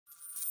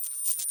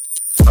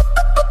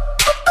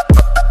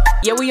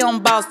Yeah, we on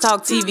Boss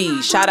Talk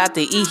TV. Shout out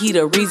to E. He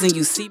the reason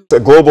you see.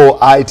 The global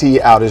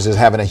IT outage is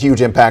having a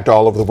huge impact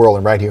all over the world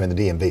and right here in the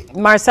DMV.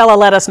 Marcella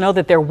let us know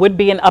that there would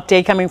be an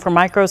update coming from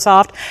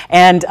Microsoft,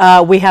 and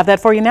we have that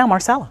for you now,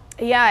 Marcella.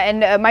 Yeah,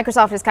 and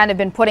Microsoft has kind of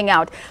been putting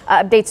out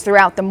updates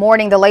throughout the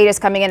morning. The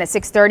latest coming in at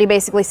 6:30,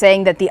 basically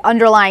saying that the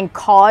underlying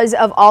cause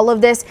of all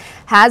of this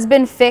has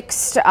been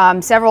fixed.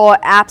 Several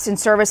apps and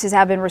services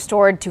have been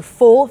restored to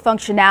full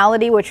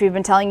functionality, which we've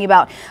been telling you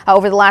about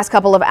over the last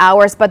couple of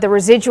hours. But the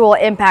residual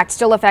impact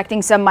still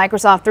affecting some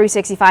Microsoft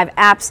 365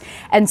 apps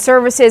and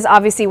services.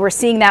 Obviously, we're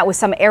seeing that with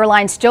some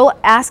airlines still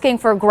asking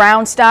for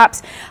ground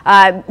stops,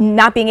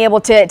 not being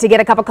able to get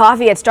a cup of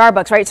coffee at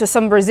Starbucks, right? So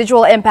some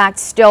residual impact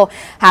still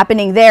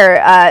happening there.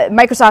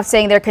 Microsoft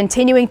saying they're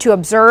continuing to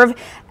observe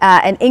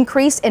an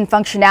increase in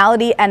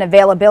functionality and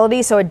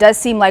availability. So it does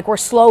seem like we're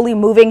slowly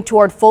moving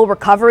toward full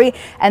recovery.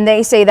 And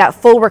they say that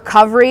full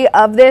recovery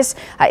of this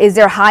is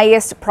their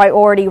highest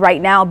priority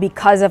right now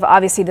because of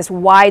obviously this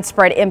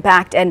widespread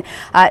impact and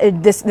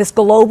this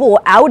global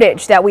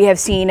outage that we have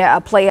seen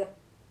play.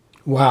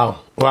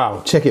 Wow.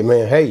 Check it,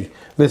 man. Hey,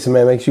 listen,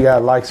 man, make sure you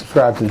guys like,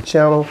 subscribe to the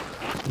channel.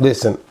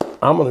 Listen,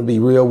 I'm going to be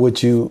real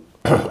with you.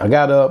 I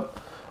got up.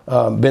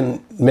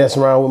 Been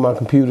messing around with my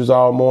computers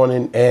all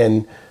morning,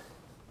 and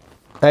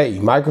hey,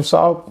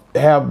 Microsoft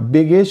have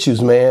big issues,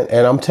 man.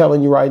 And I'm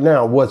telling you right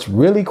now, what's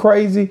really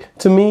crazy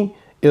to me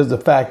is the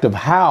fact of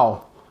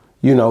how,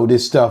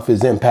 this stuff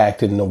is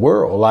impacting the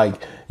world. Like,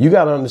 you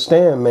got to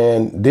understand,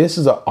 man, this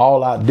is an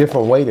all-out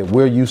different way that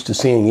we're used to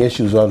seeing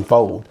issues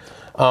unfold.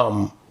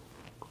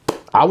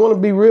 I want to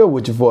be real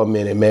with you for a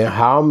minute, man.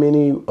 How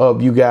many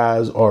of you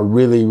guys are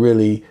really,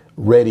 really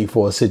ready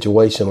for a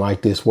situation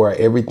like this where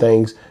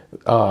everything's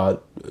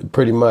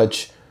pretty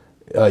much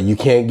you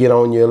can't get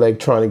on your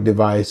electronic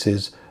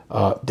devices?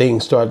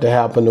 Things start to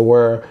happen to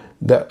where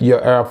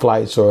your air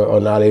flights are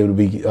not able to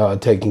be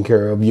taken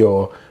care of.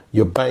 Your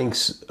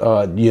banks,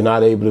 you're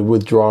not able to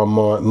withdraw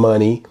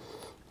money.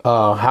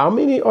 How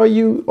many of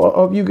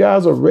you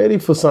guys are ready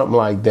for something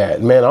like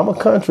that? Man, I'm a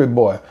country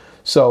boy,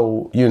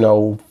 so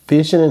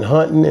fishing and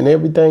hunting and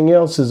everything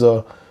else is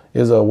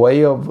a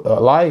way of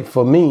life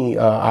for me.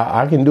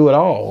 I can do it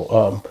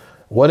all.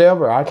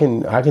 Whatever, I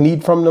can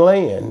eat from the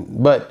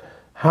land. But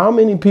how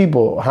many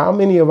people, how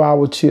many of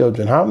our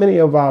children, how many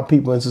of our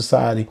people in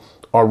society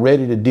are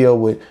ready to deal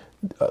with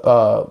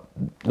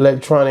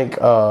electronic,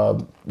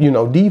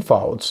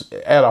 defaults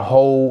at a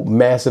whole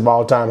massive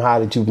all-time high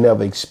that you've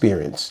never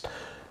experienced?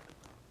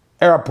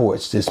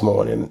 Airports this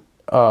morning,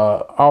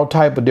 all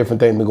type of different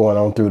things been going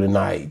on through the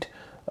night.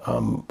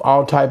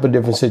 All type of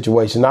different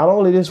situations. Not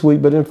only this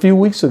week, but a few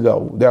weeks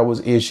ago, there was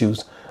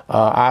issues.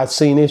 I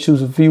seen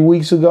issues a few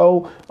weeks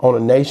ago on a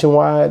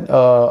nationwide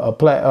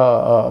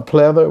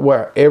plethora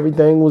where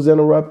everything was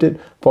interrupted,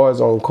 as far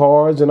as on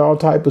cars and all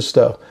type of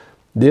stuff.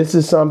 This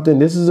is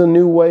a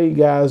new way,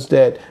 guys,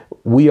 that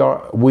we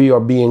are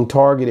being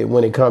targeted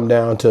when it comes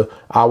down to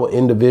our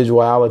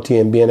individuality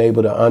and being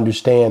able to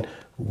understand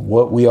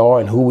what we are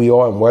and who we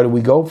are and where do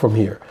we go from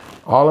here.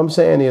 All I'm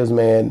saying is,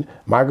 man,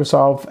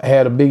 Microsoft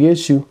had a big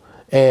issue,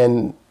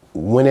 and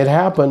when it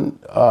happened,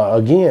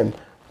 again,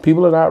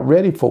 people are not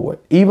ready for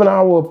it. Even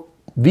our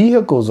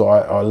vehicles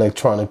are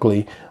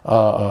electronically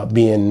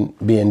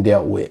being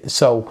dealt with.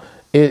 So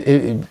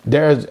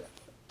there's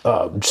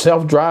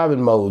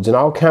self-driving modes and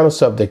all kind of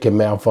stuff that can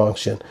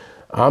malfunction.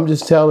 I'm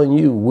just telling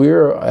you,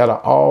 we're at an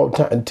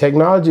all-time.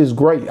 Technology is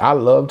great. I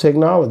love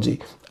technology.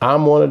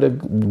 I'm one of the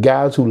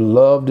guys who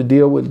love to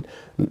deal with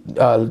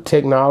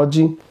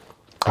technology.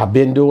 I've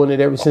been doing it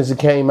ever since it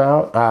came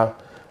out. I'm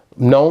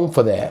known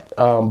for that.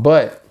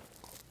 But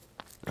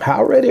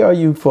how ready are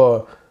you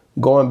for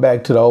going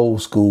back to the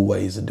old school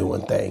ways of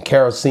doing things?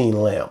 Kerosene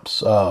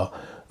lamps,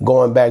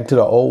 going back to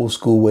the old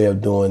school way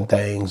of doing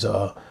things,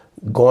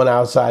 going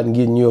outside and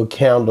getting you a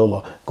candle,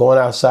 or going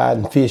outside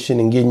and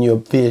fishing and getting you a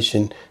fish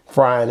and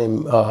frying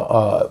him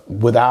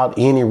without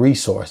any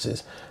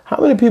resources. How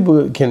many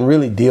people can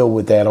really deal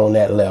with that on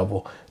that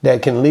level,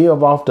 that can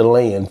live off the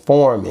land,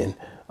 farming?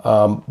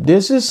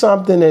 This is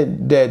something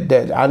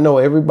that I know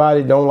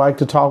everybody don't like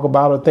to talk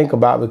about or think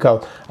about,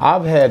 because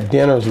I've had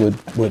dinners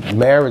with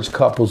marriage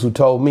couples who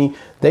told me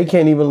they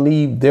can't even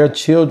leave their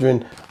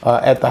children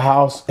at the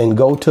house and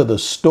go to the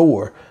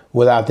store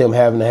without them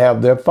having to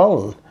have their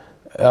phone.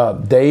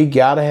 They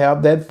got to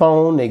have that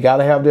phone. They got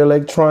to have their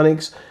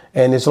electronics.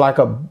 And it's like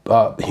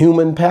a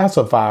human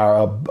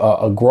pacifier,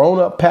 a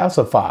grown-up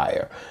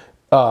pacifier.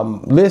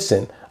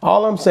 Listen,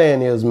 all I'm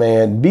saying is,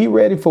 man, be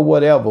ready for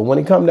whatever. When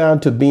it comes down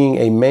to being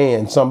a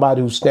man,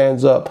 somebody who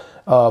stands up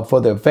for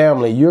their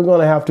family, you're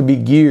going to have to be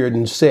geared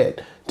and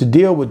set to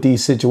deal with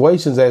these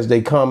situations as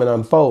they come and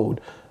unfold.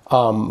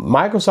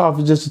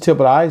 Microsoft is just the tip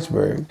of the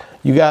iceberg.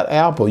 You got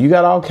Apple. You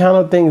got all kind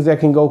of things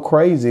that can go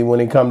crazy when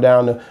it comes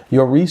down to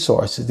your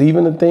resources.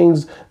 Even the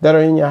things that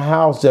are in your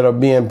house that are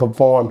being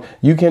performed.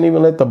 You can't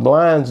even let the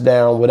blinds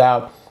down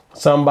without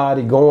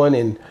somebody going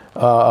and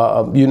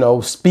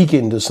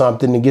speaking to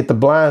something to get the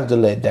blinds to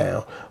let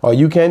down. Or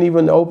you can't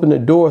even open the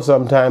door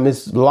sometimes.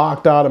 It's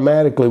locked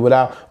automatically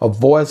without a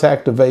voice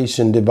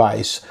activation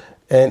device.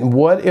 And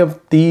what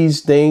if these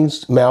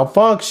things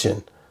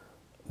malfunction?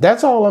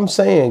 That's all I'm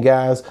saying,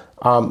 guys.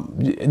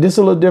 This is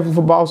a little different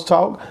for Boss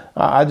Talk.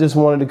 I just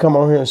wanted to come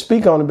on here and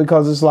speak on it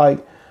because it's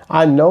like,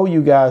 I know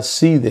you guys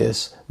see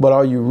this, but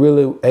are you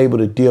really able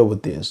to deal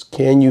with this?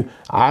 Can you?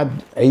 I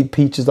ate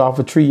peaches off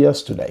a tree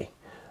yesterday.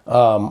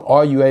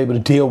 Are you able to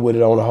deal with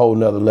it on a whole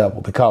nother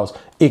level? Because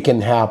it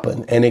can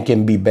happen and it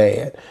can be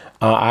bad.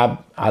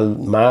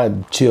 My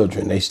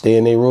children, they stay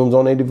in their rooms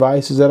on their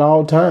devices at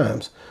all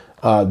times.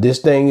 This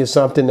thing is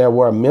something that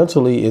where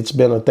mentally it's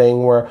been a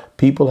thing where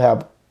people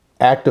have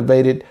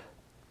activated.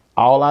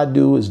 All I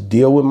do is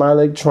deal with my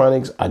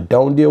electronics. I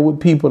don't deal with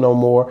people no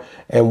more.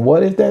 And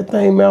what if that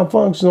thing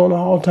malfunctions on an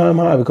all-time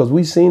high? Because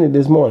we seen it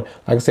this morning.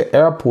 Like I said,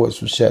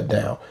 airports were shut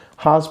down.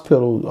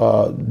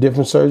 Hospital,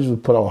 different surgeries were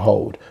put on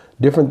hold.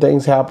 Different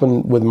things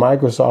happened with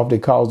Microsoft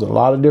that caused a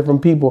lot of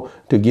different people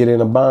to get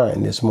in a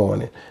bind this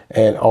morning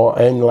and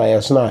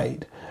last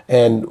night.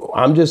 And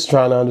I'm just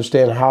trying to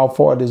understand how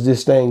far does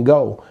this thing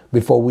go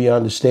before we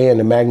understand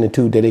the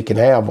magnitude that it can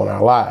have on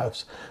our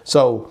lives.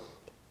 So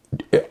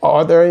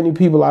are there any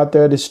people out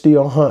there that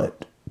still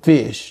hunt,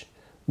 fish?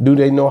 Do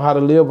they know how to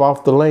live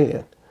off the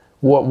land?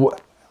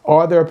 What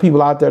are there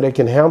people out there that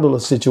can handle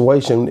a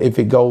situation if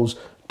it goes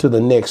to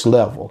the next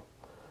level?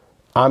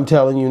 I'm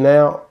telling you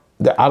now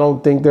that I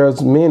don't think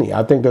there's many.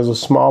 I think there's a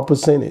small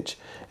percentage.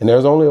 And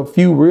there's only a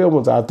few real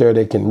ones out there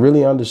that can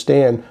really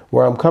understand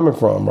where I'm coming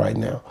from right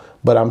now.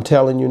 But I'm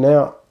telling you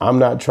now, I'm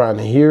not trying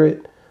to hear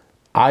it.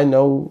 I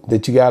know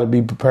that you got to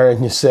be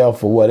preparing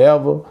yourself for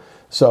whatever.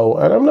 So,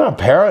 and I'm not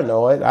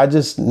paranoid. I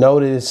just know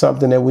that it's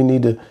something that we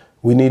need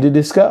to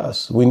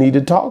discuss. We need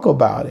to talk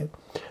about it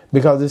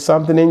because it's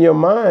something in your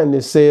mind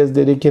that says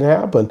that it can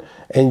happen.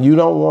 And you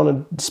don't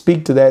want to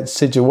speak to that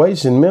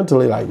situation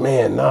mentally like,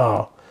 man,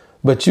 no.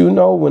 But you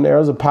know, when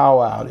there's a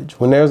power outage,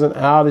 when there's an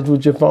outage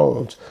with your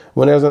phones,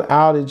 when there's an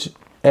outage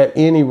at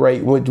any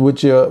rate with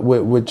your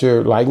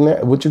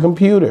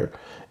computer,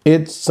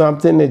 it's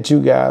something that you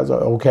guys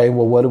are, okay,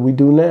 well, what do we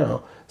do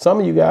now? Some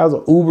of you guys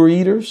are Uber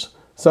eaters.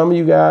 Some of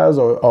you guys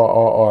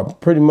are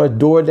pretty much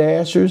door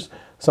dashers.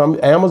 Some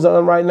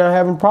Amazon right now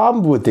having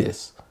problems with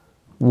this.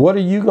 What are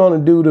you going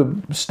to do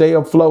to stay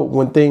afloat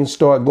when things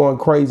start going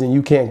crazy and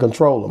you can't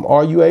control them?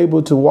 Are you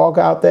able to walk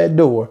out that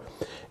door,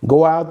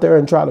 go out there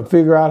and try to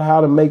figure out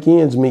how to make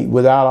ends meet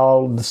without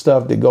all the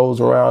stuff that goes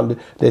around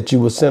that you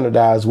were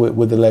synergized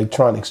with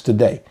electronics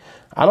today?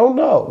 I don't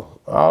know.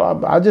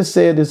 I just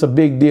said it's a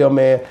big deal,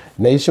 man.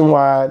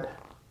 Nationwide,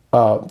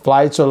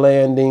 flights are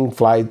landing,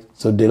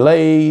 flights are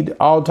delayed,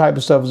 all type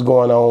of stuff is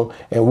going on.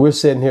 And we're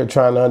sitting here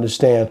trying to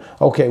understand,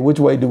 okay, which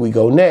way do we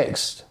go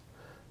next?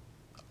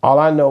 All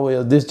I know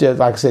is this, just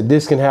like I said,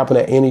 this can happen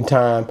at any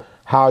time.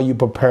 How are you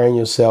preparing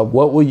yourself?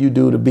 What will you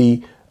do to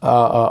be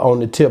on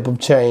the tip of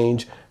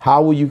change?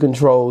 How will you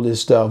control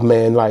this stuff,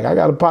 man? Like, I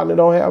got a partner that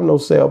don't have no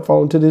cell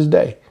phone to this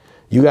day.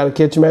 You got to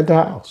catch him at the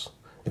house.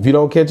 If you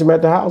don't catch him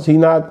at the house, he's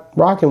not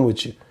rocking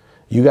with you.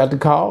 You got to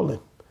call him.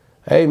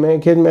 Hey,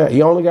 man, catch him out.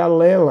 He only got a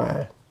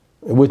landline,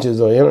 which is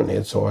an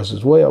internet source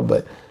as well.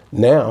 But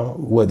now,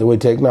 with the way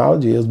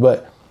technology is,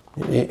 but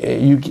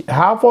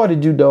how far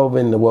did you dove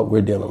into what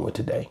we're dealing with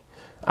today?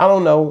 I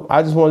don't know.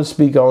 I just want to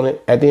speak on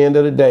it. At the end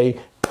of the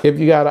day, if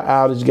you got an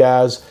outage,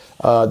 guys,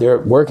 they're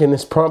working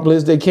as promptly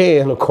as they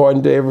can,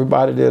 according to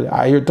everybody that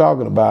I hear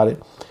talking about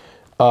it.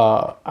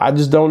 I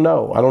just don't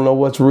know. I don't know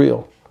what's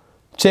real.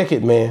 Check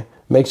it, man.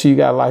 Make sure you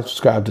guys like,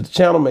 subscribe to the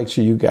channel. Make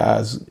sure you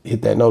guys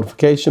hit that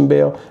notification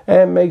bell.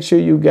 And make sure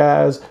you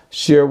guys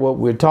share what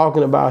we're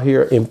talking about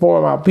here.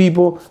 Inform our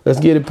people. Let's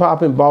get it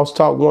popping. Boss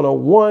Talk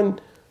 101.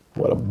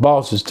 What a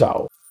boss is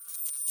talk.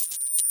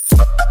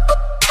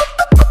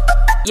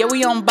 Yeah,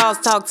 we on Boss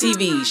Talk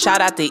TV. Shout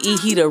out to E.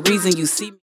 He the reason you see me.